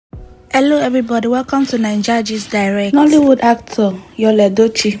Hello everybody, welcome to Nigeria's Direct. Nollywood actor Yul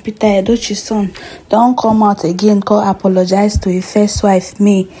Edochie, Peter Edochie's son, don't come out again, apologize to his first wife,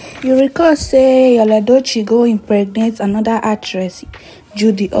 May. You recall say Yul Edochie go impregnate another actress,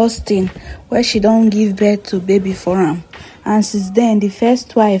 Judy Austin, where she don't give birth to baby for him. And since then, the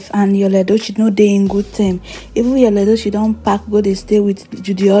first wife and Yul Edochie no dey in good term. Even Yul Edochie don't pack go they stay with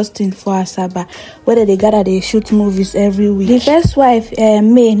Judy Austin for Asaba, where they gather they shoot movies every week. The first wife,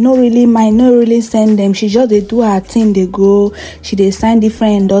 May, no really send them. She just they do her thing. They go. She they sign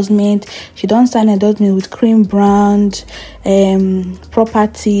different endorsement. She don't sign endorsement with cream brand,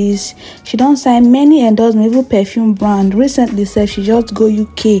 properties. She don't sign many endorsements, even perfume brand. Recently, said she just go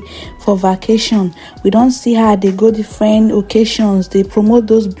UK for vacation. We don't see her. They go different occasions. They promote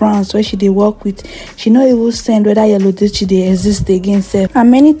those brands where she they work with. She no even send whether Yul Edochie they exist again.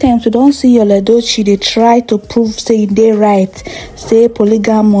 And many times we don't see Yul Edochie. They try to prove say they right, say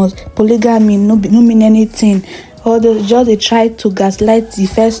polygamy no mean anything. Or they try to gaslight the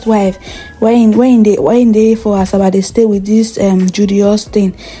first wife. When they for Asaba, they stay with this Judy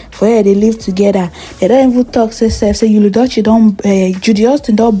Austin. For her, they live together. They don't even talk. Say Yul Edochie Judy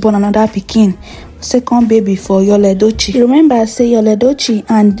Austin don't born another pikin. Second baby for Yul Edochie. You remember say Yul Edochie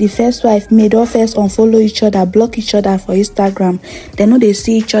and the first wife made her first unfollow each other, block each other for Instagram. They know they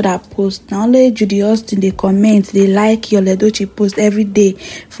see each other post. Now only Judy Austin they comment, they like Yul Edochie post every day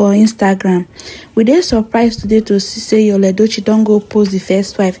for Instagram. We dey surprised today to see say Yul Edochie don't go post the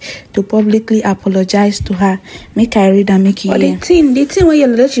first wife to publicly apologize to her. Make I read and make it. The thing when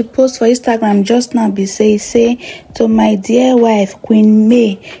Yul Edochie post for Instagram just now be say to my dear wife Queen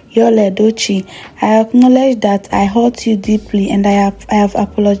May Yul Edochie, I acknowledge that I hurt you deeply and I have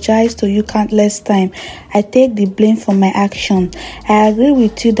apologized to you countless times. I take the blame for my action. I agree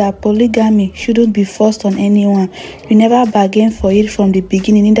with you that polygamy shouldn't be forced on anyone. You never bargained for it from the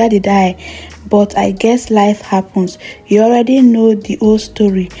beginning, neither did I. But I guess life happens. You already know the whole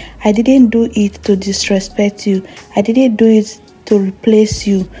story. I didn't do it to disrespect you. I didn't do it to replace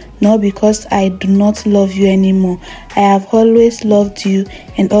you, not because I do not love you anymore. I have always loved you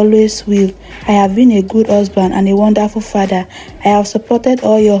and always will. I have been a good husband and a wonderful father. I have supported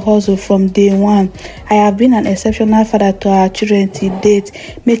all your hustle from day one. I have been an exceptional father to our children till date,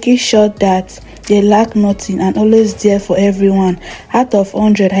 making sure that they lack nothing and always there for everyone. Out of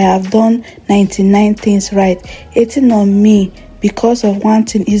 100, I have done 99 things right. 18 on me. Because of one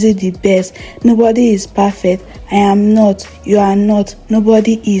thing isn't the best. Nobody is perfect. I am not. You are not.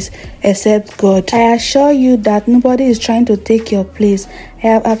 Nobody is except God. I assure you that nobody is trying to take your place. I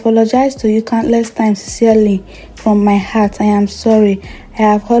have apologized to you countless times sincerely from my heart. I am sorry. I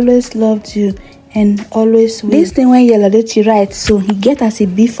have always loved you and always will. This thing when Yul Edochie writes, so he get as a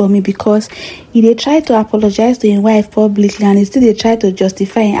beef for me because they try to apologize to his wife publicly and he still they try to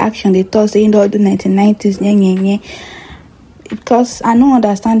justify in action. They thought saying all the 1990s, because I don't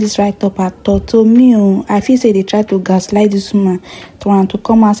understand this right up at all. To me, I feel say they try to gaslight this woman to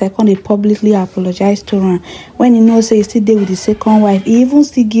come out second. They publicly apologize to her when he knows say he still there with the second wife. He even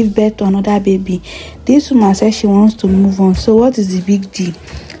still give birth to another baby. This woman says she wants to move on. So what is the big deal?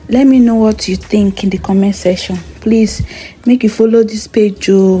 Let me know what you think in the comment section. Please make you follow this page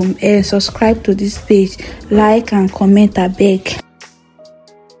and subscribe to this page, like and comment, I beg.